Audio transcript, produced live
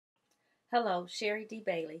Hello, Sherry D.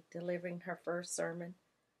 Bailey, delivering her first sermon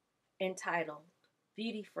entitled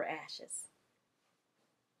Beauty for Ashes.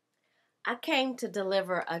 I came to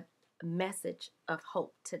deliver a message of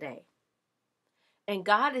hope today. And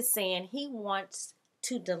God is saying He wants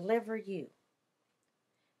to deliver you.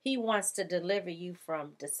 He wants to deliver you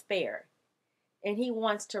from despair. And He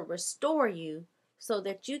wants to restore you so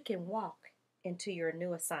that you can walk into your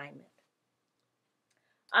new assignment.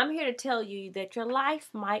 I'm here to tell you that your life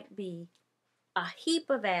might be a heap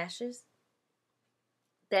of ashes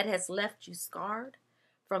that has left you scarred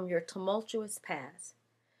from your tumultuous past.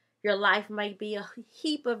 Your life may be a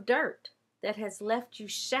heap of dirt that has left you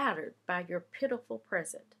shattered by your pitiful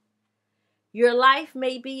present. Your life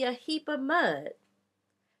may be a heap of mud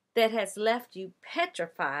that has left you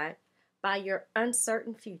petrified by your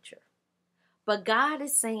uncertain future. But God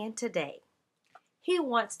is saying today, He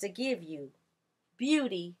wants to give you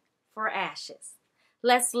beauty for ashes.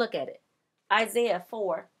 Let's look at it. Isaiah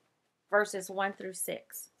 4, verses 1 through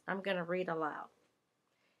 6. I'm going to read aloud.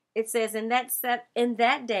 It says, in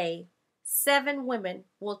that day, 7 women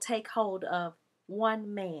will take hold of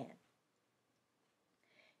one man.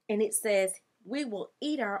 And it says, we will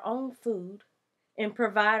eat our own food and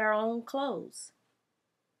provide our own clothes.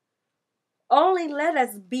 Only let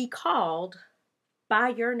us be called by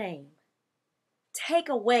your name. Take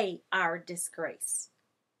away our disgrace.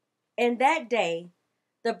 In that day,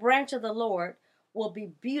 the branch of the Lord will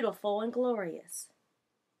be beautiful and glorious.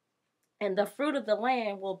 And the fruit of the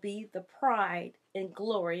land will be the pride and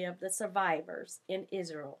glory of the survivors in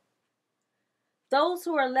Israel. Those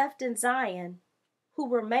who are left in Zion,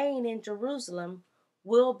 who remain in Jerusalem,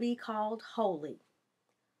 will be called holy.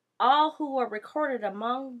 All who are recorded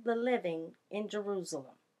among the living in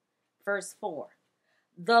Jerusalem. Verse 4.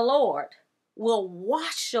 The Lord will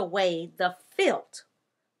wash away the filth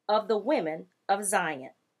of the women of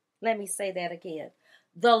Zion. Let me say that again.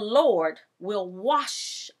 The Lord will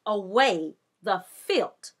wash away the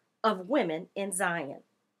filth of women in Zion.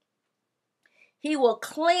 He will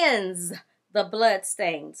cleanse the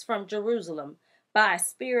bloodstains from Jerusalem by a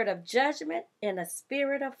spirit of judgment and a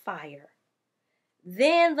spirit of fire.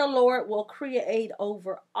 Then the Lord will create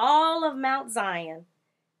over all of Mount Zion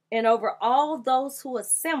and over all those who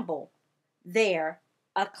assemble there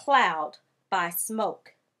a cloud by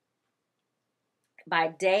smoke by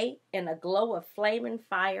day and a glow of flaming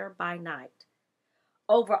fire by night.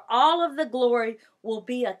 Over all of the glory will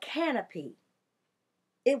be a canopy.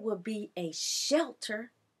 It will be a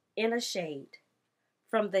shelter in a shade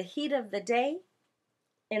from the heat of the day,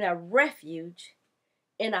 and a refuge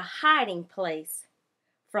in a hiding place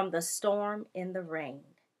from the storm and the rain.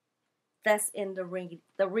 That's in the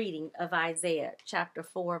reading of Isaiah chapter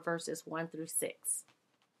 4, verses 1 through 6.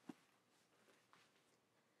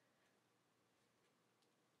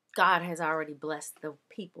 God has already blessed the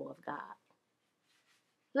people of God.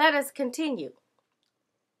 Let us continue.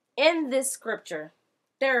 In this scripture,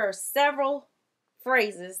 there are several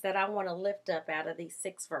phrases that I want to lift up out of these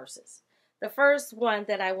 6 verses. The first one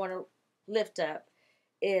that I want to lift up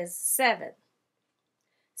is 7.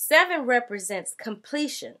 7 represents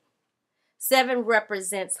completion. 7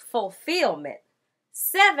 represents fulfillment.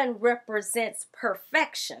 7 represents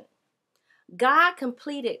perfection. God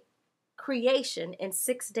completed creation in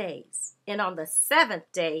 6 days, and on the 7th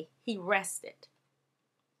day, He rested.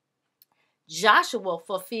 Joshua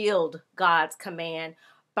fulfilled God's command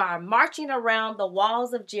by marching around the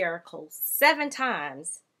walls of Jericho 7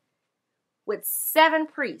 times with 7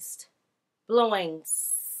 priests blowing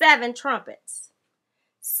 7 trumpets.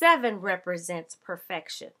 7 represents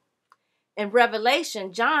perfection. In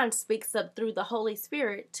Revelation, John speaks up through the Holy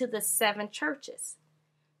Spirit to the 7 churches.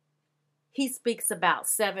 He speaks about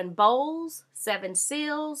 7 bowls, 7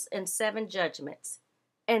 seals, and 7 judgments,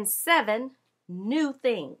 and 7 new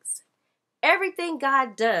things. Everything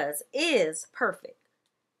God does is perfect.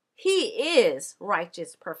 He is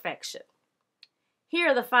righteous perfection.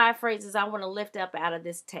 Here are the 5 phrases I want to lift up out of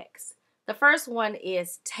this text. The first one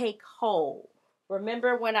is take hold.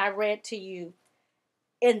 Remember when I read to you,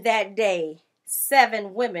 in that day,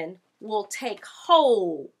 7 women will take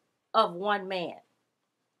hold of one man.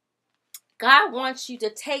 God wants you to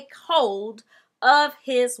take hold of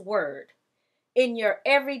His word in your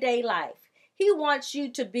everyday life. He wants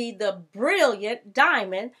you to be the brilliant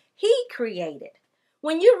diamond He created.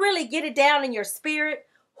 When you really get it down in your spirit,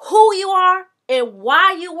 who you are and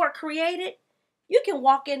why you were created, you can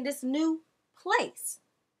walk in this new place.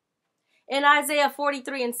 In Isaiah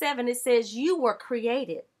 43:7, it says, you were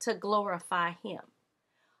created to glorify Him.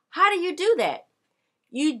 How do you do that?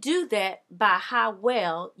 You do that by how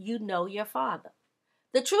well you know your Father.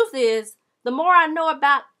 The truth is, the more I know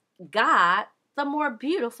about God, the more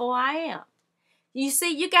beautiful I am. You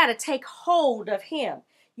see, you got to take hold of him.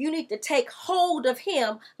 You need to take hold of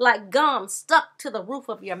him like gum stuck to the roof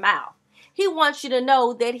of your mouth. He wants you to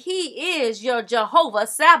know that he is your Jehovah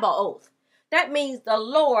Sabaoth. That means the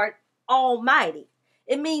Lord Almighty.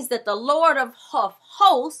 It means that the Lord of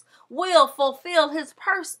hosts will fulfill his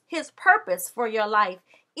purpose for your life,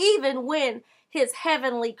 even when his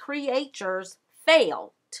heavenly creatures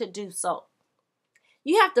fail to do so.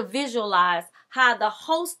 You have to visualize how the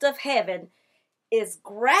host of heaven is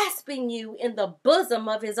grasping you in the bosom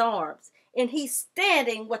of his arms, and he's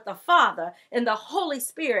standing with the Father and the Holy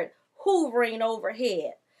Spirit hovering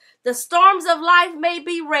overhead. The storms of life may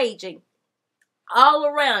be raging all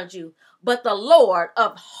around you, but the Lord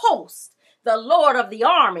of hosts, the Lord of the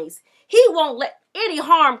armies, he won't let any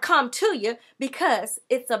harm come to you, because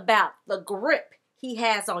it's about the grip he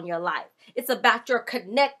has on your life. It's about your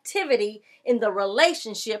connectivity in the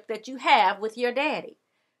relationship that you have with your daddy.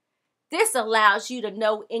 This allows you to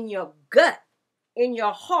know in your gut, in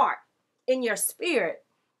your heart, in your spirit,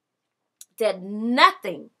 that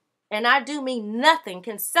nothing, and I do mean nothing,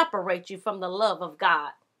 can separate you from the love of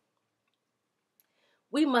God.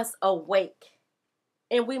 We must awake,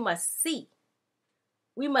 and we must see.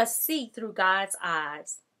 We must see through God's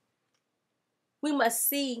eyes. We must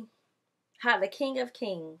see how the King of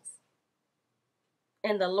Kings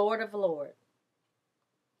and the Lord of Lords,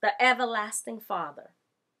 the everlasting Father,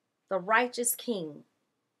 the righteous King,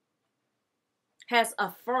 has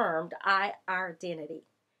affirmed our identity.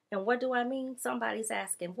 And what do I mean? Somebody's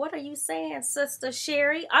asking, what are you saying, Sister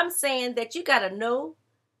Sherry? I'm saying that you got to know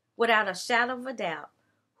without a shadow of a doubt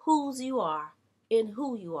whose you are and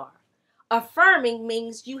who you are. Affirming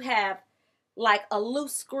means you have like a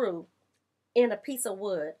loose screw in a piece of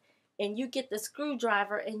wood, and you get the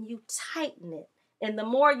screwdriver and you tighten it. And the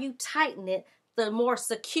more you tighten it, the more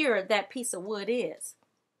secure that piece of wood is.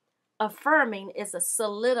 Affirming is a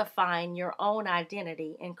solidifying your own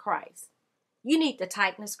identity in Christ. You need to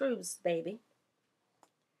tighten the screws, baby.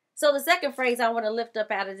 So the second phrase I want to lift up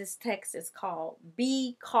out of this text is called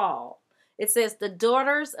be called. It says the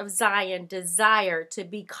daughters of Zion desire to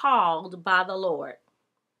be called by the Lord.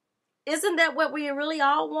 Isn't that what we really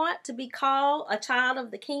all want? To be called a child of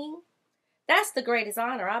the King? That's the greatest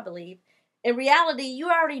honor, I believe. In reality, you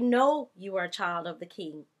already know you are a child of the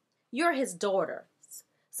King. You're his daughter.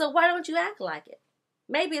 So why don't you act like it?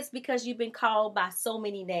 Maybe it's because you've been called by so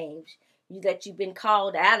many names that you've been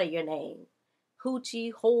called out of your name.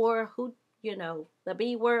 Hoochie, whore, the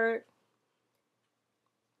B word.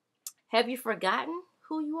 Have you forgotten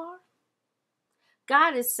who you are?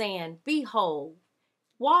 God is saying, behold,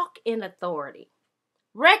 walk in authority.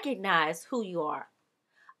 Recognize who you are.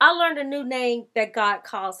 I learned a new name that God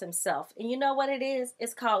calls himself. And you know what it is?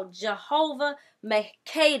 It's called Jehovah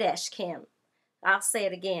Mekadeshkim. I'll say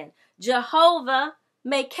it again. Jehovah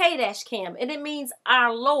Mekadeshkim. And it means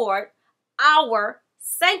our Lord, our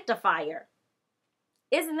sanctifier.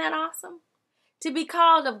 Isn't that awesome? To be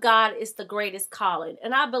called of God is the greatest calling.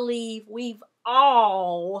 And I believe we've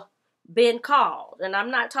all been called. And I'm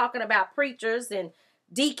not talking about preachers and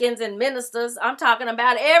deacons and ministers. I'm talking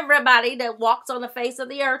about everybody that walks on the face of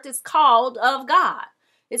the earth is called of God.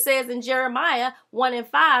 It says in Jeremiah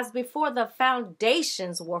 1:5, before the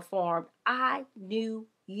foundations were formed, I knew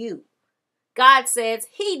you. God says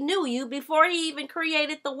he knew you before he even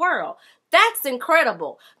created the world. That's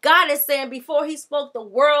incredible. God is saying before he spoke the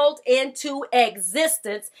world into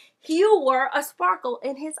existence, you were a sparkle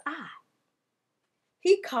in his eye.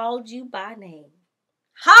 He called you by name.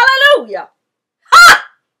 Hallelujah. Ha!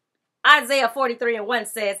 Isaiah 43:1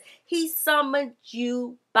 says, he summoned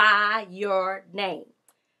you by your name.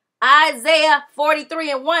 Isaiah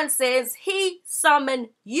 43:1 says, he summoned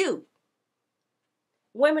you.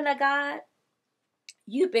 Women of God,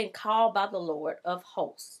 you've been called by the Lord of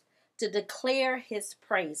hosts to declare his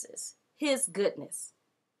praises, his goodness.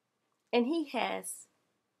 And he has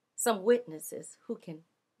some witnesses who can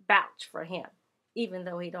vouch for him, even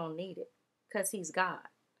though he don't need it, because he's God.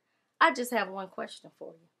 I just have one question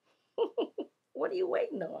for you. What are you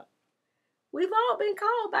waiting on? We've all been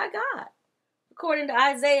called by God, according to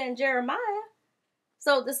Isaiah and Jeremiah.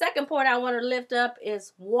 So the second point I want to lift up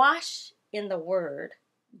is wash in the word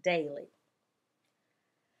daily.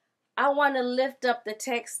 I want to lift up the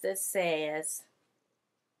text that says,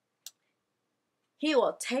 he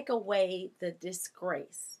will take away the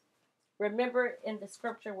disgrace. Remember in the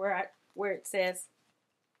scripture where it says,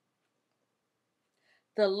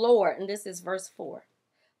 the Lord, and this is verse 4,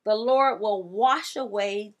 the Lord will wash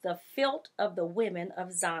away the filth of the women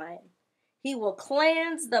of Zion. He will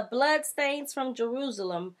cleanse the bloodstains from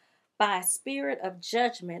Jerusalem by a spirit of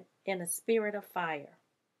judgment and a spirit of fire.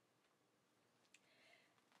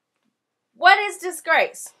 What is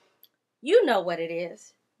disgrace? You know what it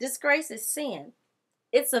is. Disgrace is sin.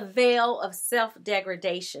 It's a veil of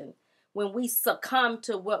self-degradation when we succumb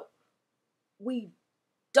to what we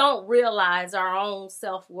don't realize our own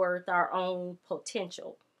self-worth, our own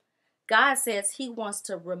potential. God says he wants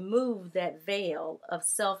to remove that veil of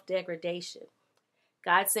self-degradation.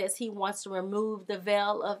 God says he wants to remove the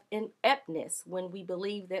veil of ineptness when we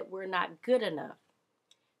believe that we're not good enough.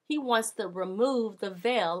 He wants to remove the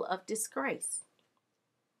veil of disgrace.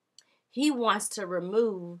 He wants to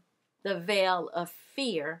remove the veil of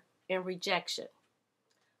fear and rejection.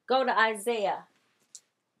 Go to Isaiah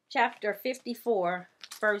chapter 54,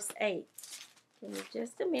 verse 8. Give me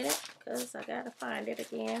just a minute because I got to find it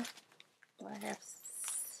again. I have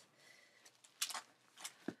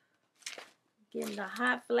getting the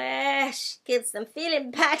hot flash. Get some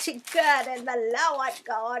feeling patchy good and the Lord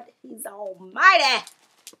God. He's almighty.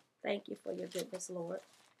 Thank you for your goodness, Lord.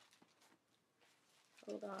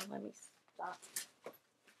 Hold on, let me stop.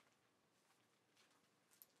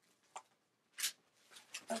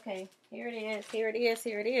 Okay, here it is, here it is,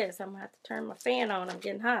 here it is. I'm going to have to turn my fan on. I'm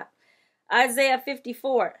getting hot. Isaiah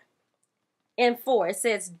 54 and 4. It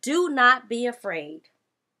says, do not be afraid.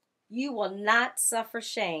 You will not suffer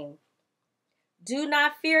shame. Do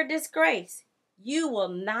not fear disgrace. You will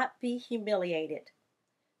not be humiliated.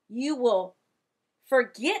 You will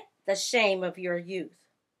forget the shame of your youth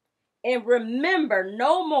and remember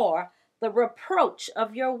no more the reproach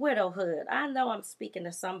of your widowhood. I know I'm speaking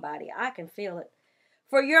to somebody. I can feel it.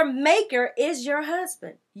 For your maker is your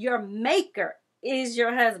husband. Your maker is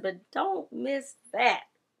your husband. Don't miss that.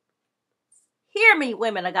 Hear me,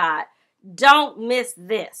 women of God. Don't miss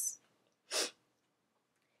this.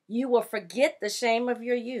 You will forget the shame of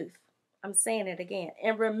your youth. I'm saying it again.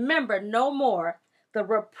 And remember no more the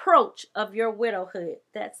reproach of your widowhood.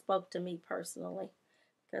 That spoke to me personally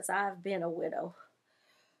because I've been a widow.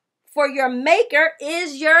 For your maker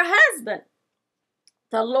is your husband.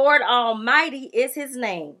 The Lord Almighty is his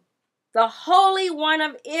name. The Holy One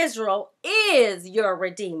of Israel is your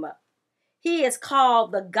Redeemer. He is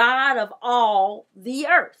called the God of all the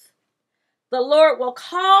earth. The Lord will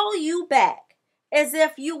call you back as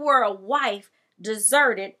if you were a wife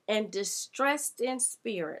deserted and distressed in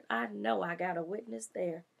spirit. I know I got a witness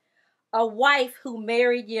there. A wife who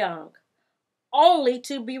married young, only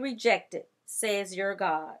to be rejected, says your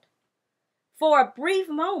God. For a brief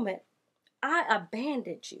moment, I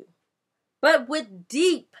abandoned you, but with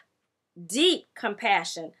deep, deep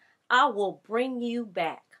compassion, I will bring you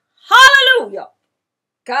back. Hallelujah.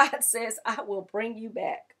 God says, I will bring you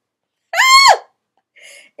back.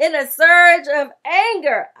 In a surge of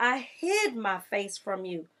anger, I hid my face from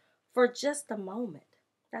you for just a moment.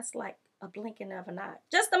 That's like a blinking of an eye.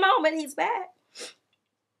 Just a moment, he's back.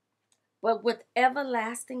 But with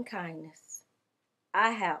everlasting kindness,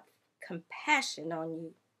 I have compassion on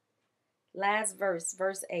you. Last verse,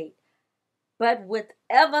 verse 8. But with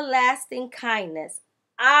everlasting kindness,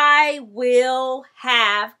 I will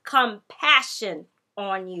have compassion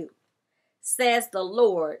on you, says the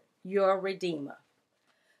Lord, your Redeemer.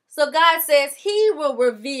 So God says he will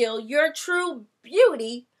reveal your true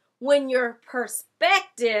beauty when your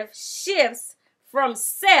perspective shifts from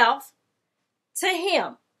self to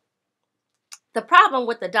him. The problem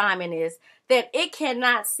with the diamond is that it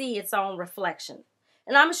cannot see its own reflection.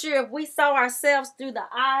 And I'm sure if we saw ourselves through the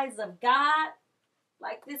eyes of God,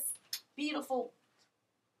 like this beautiful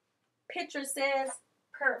picture says,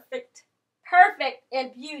 perfect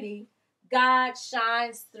in beauty, God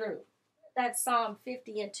shines through. That's Psalm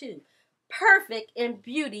 50 and 2. Perfect in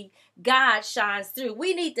beauty, God shines through.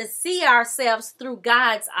 We need to see ourselves through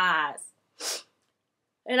God's eyes.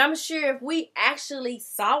 And I'm sure if we actually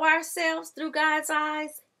saw ourselves through God's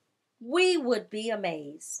eyes, we would be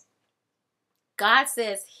amazed. God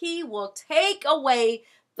says he will take away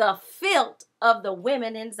the filth of the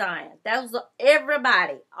women in Zion. That was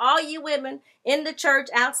everybody, all you women in the church,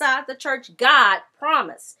 outside the church. God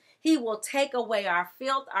promised he will take away our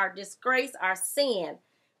filth, our disgrace, our sin.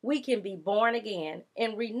 We can be born again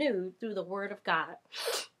and renewed through the word of God.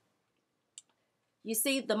 You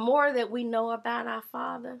see, the more that we know about our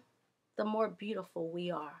Father, the more beautiful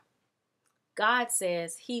we are. God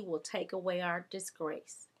says he will take away our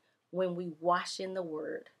disgrace when we wash in the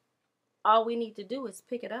word. All we need to do is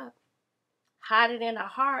pick it up, hide it in our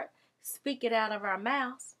heart, speak it out of our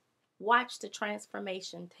mouths, watch the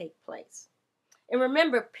transformation take place. And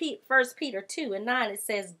remember 1 Peter 2 and 9, it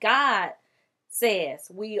says, God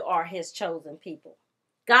says we are his chosen people.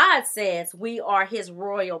 God says we are his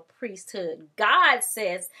royal priesthood. God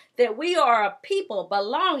says that we are a people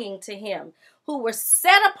belonging to him who were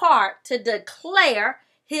set apart to declare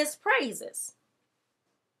his praises.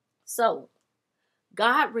 So,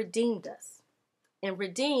 God redeemed us. And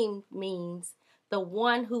redeemed means the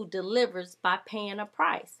one who delivers by paying a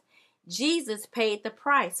price. Jesus paid the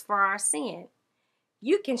price for our sin.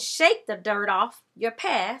 You can shake the dirt off your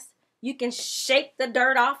past. You can shake the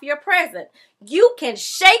dirt off your present. You can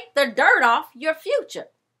shake the dirt off your future.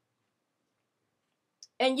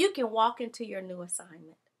 And you can walk into your new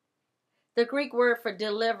assignment. The Greek word for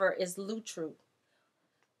deliver is lutru,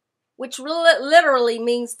 which literally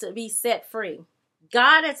means to be set free.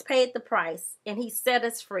 God has paid the price and he set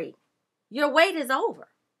us free. Your wait is over.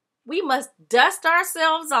 We must dust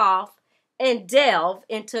ourselves off and delve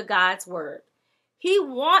into God's word. He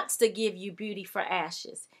wants to give you beauty for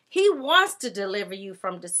ashes. He wants to deliver you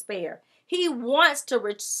from despair. He wants to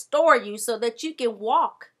restore you so that you can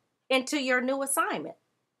walk into your new assignment.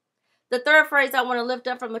 The third phrase I want to lift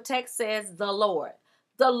up from the text says, the Lord.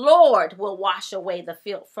 The Lord will wash away the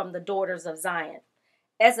filth from the daughters of Zion.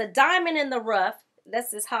 As a diamond in the rough,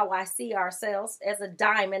 this is how I see ourselves, as a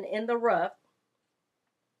diamond in the rough.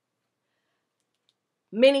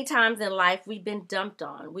 Many times in life, we've been dumped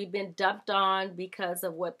on. We've been dumped on because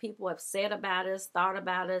of what people have said about us, thought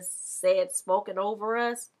about us, said, spoken over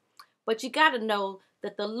us. But you got to know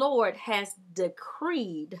that the Lord has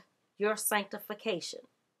decreed your sanctification.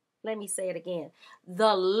 Let me say it again.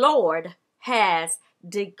 The Lord has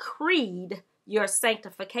decreed your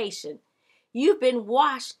sanctification. You've been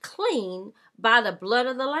washed clean by the blood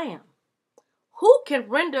of the Lamb. Who can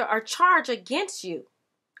render a charge against you?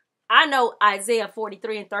 I know Isaiah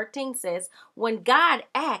 43:13 says, when God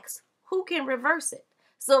acts, who can reverse it?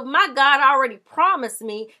 So if my God already promised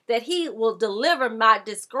me that he will deliver my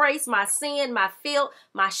disgrace, my sin, my filth,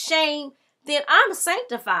 my shame, then I'm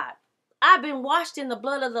sanctified. I've been washed in the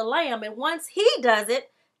blood of the Lamb. And once he does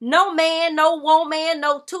it, no man, no woman,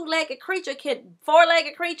 no two-legged creature,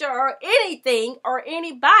 four-legged creature or anything or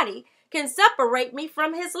anybody can separate me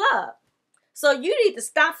from his love. So you need to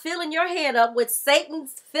stop filling your head up with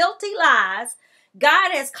Satan's filthy lies.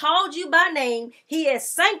 God has called you by name. He has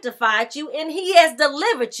sanctified you and he has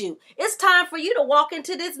delivered you. It's time for you to walk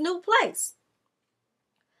into this new place.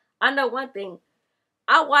 I know one thing.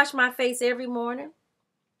 I wash my face every morning.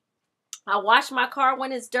 I wash my car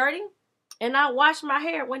when it's dirty. And I wash my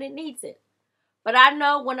hair when it needs it. But I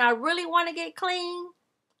know when I really want to get clean,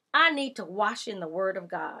 I need to wash in the word of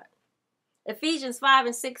God. Ephesians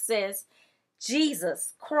 5:6 says,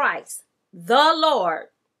 Jesus Christ, the Lord,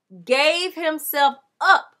 gave himself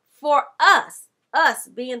up for us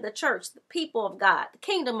being the church, the people of God, the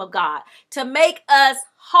kingdom of God, to make us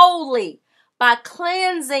holy by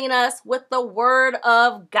cleansing us with the word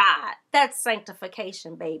of God. That's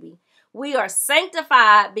sanctification, baby. We are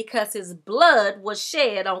sanctified because his blood was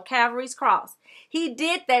shed on Calvary's cross. He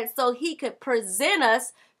did that so he could present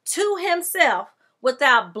us to himself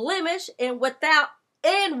without blemish and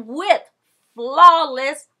with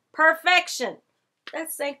flawless perfection.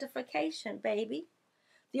 That's sanctification, baby.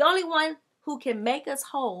 The only one who can make us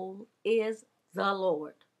whole is the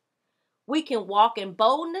Lord. We can walk in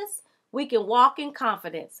boldness. We can walk in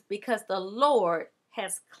confidence because the Lord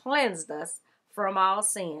has cleansed us from all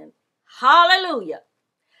sin. Hallelujah.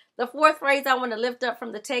 The fourth phrase I want to lift up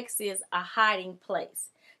from the text is a hiding place.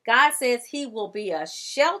 God says he will be a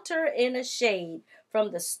shelter and a shade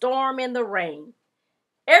from the storm and the rain.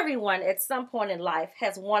 Everyone at some point in life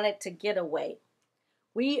has wanted to get away.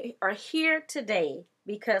 We are here today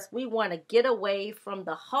because we want to get away from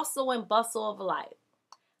the hustle and bustle of life.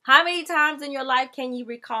 How many times in your life can you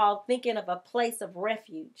recall thinking of a place of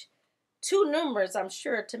refuge? Too numerous, I'm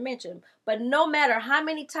sure, to mention. But no matter how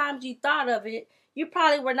many times you thought of it, you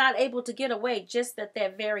probably were not able to get away just at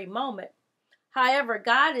that very moment. However,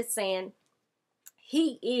 God is saying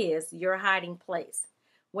he is your hiding place.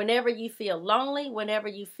 Whenever you feel lonely, whenever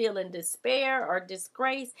you feel in despair or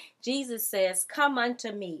disgrace, Jesus says, come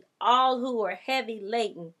unto me, all who are heavy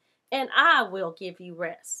laden, and I will give you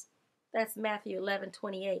rest. That's Matthew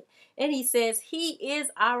 11:28. And he says he is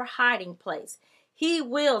our hiding place. He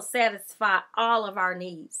will satisfy all of our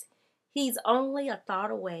needs. He's only a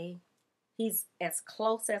thought away. He's as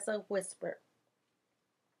close as a whisper.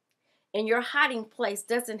 And your hiding place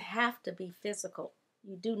doesn't have to be physical.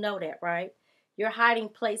 You do know that, right? Your hiding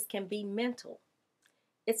place can be mental.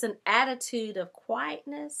 It's an attitude of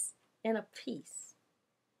quietness and of peace.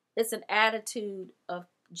 It's an attitude of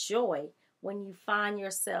joy when you find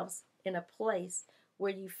yourselves in a place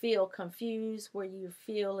where you feel confused, where you're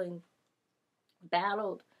feeling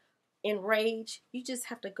battled, in rage, you just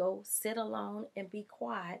have to go sit alone and be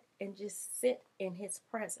quiet and just sit in his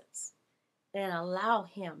presence and allow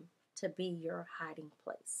him to be your hiding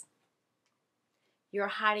place. Your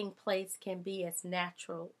hiding place can be as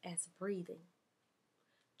natural as breathing.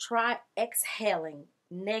 Try exhaling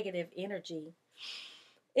negative energy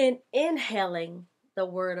and inhaling the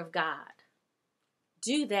word of God.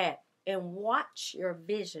 Do that and watch your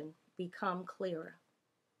vision become clearer.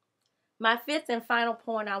 My fifth and final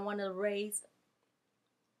point I want to raise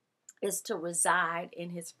is to reside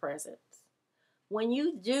in his presence. When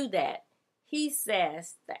you do that, he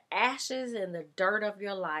says the ashes and the dirt of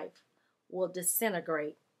your life will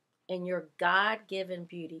disintegrate and your God-given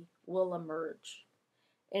beauty will emerge.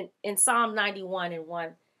 In Psalm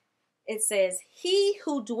 91:1, it says, "He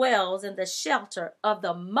who dwells in the shelter of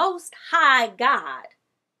the Most High God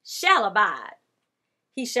shall abide.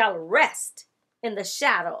 He shall rest in the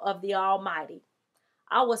shadow of the Almighty.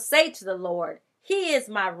 I will say to the Lord, He is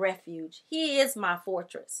my refuge. He is my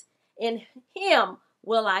fortress. In Him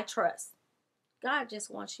will I trust." God just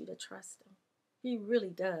wants you to trust Him. He really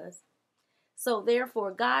does. So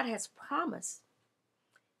therefore, God has promised.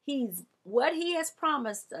 What He has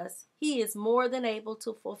promised us, He is more than able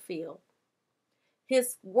to fulfill.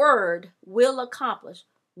 His word will accomplish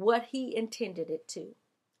what He intended it to.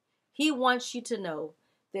 He wants you to know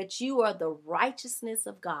that you are the righteousness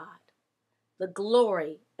of God, the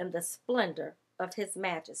glory and the splendor of His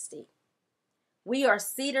majesty. We are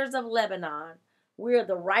cedars of Lebanon. We are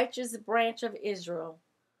the righteous branch of Israel.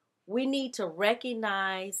 We need to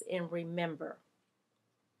recognize and remember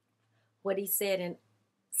what He said in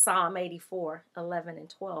Psalm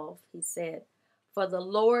 84:11-12. He said, "For the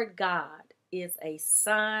Lord God is a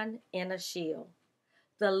sun and a shield.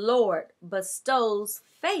 The Lord bestows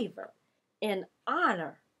favor and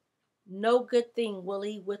honor. No good thing will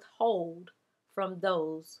He withhold from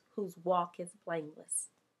those whose walk is blameless."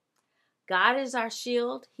 God is our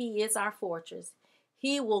shield. He is our fortress.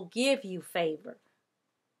 He will give you favor.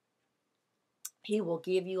 He will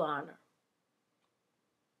give you honor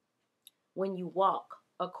when you walk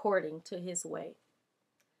according to His way.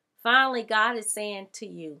 Finally, God is saying to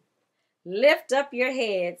you, lift up your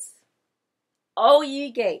heads, O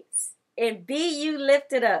ye gates, and be you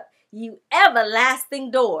lifted up, you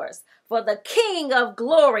everlasting doors, for the King of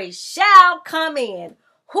glory shall come in.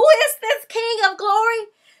 Who is this King of glory?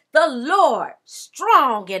 The Lord,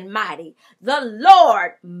 strong and mighty, the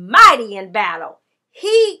Lord, mighty in battle.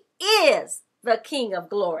 He is the King of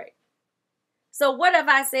glory. So what have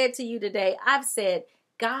I said to you today? I've said,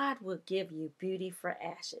 God will give you beauty for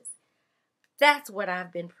ashes. That's what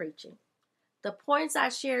I've been preaching. The points I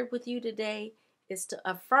shared with you today is to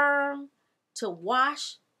affirm, to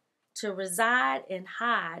wash, to reside and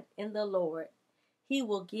hide in the Lord. He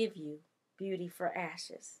will give you beauty for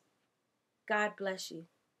ashes. God bless you.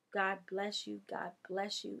 God bless you. God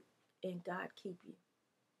bless you. And God keep you.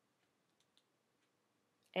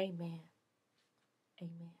 Amen.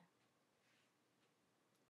 Amen.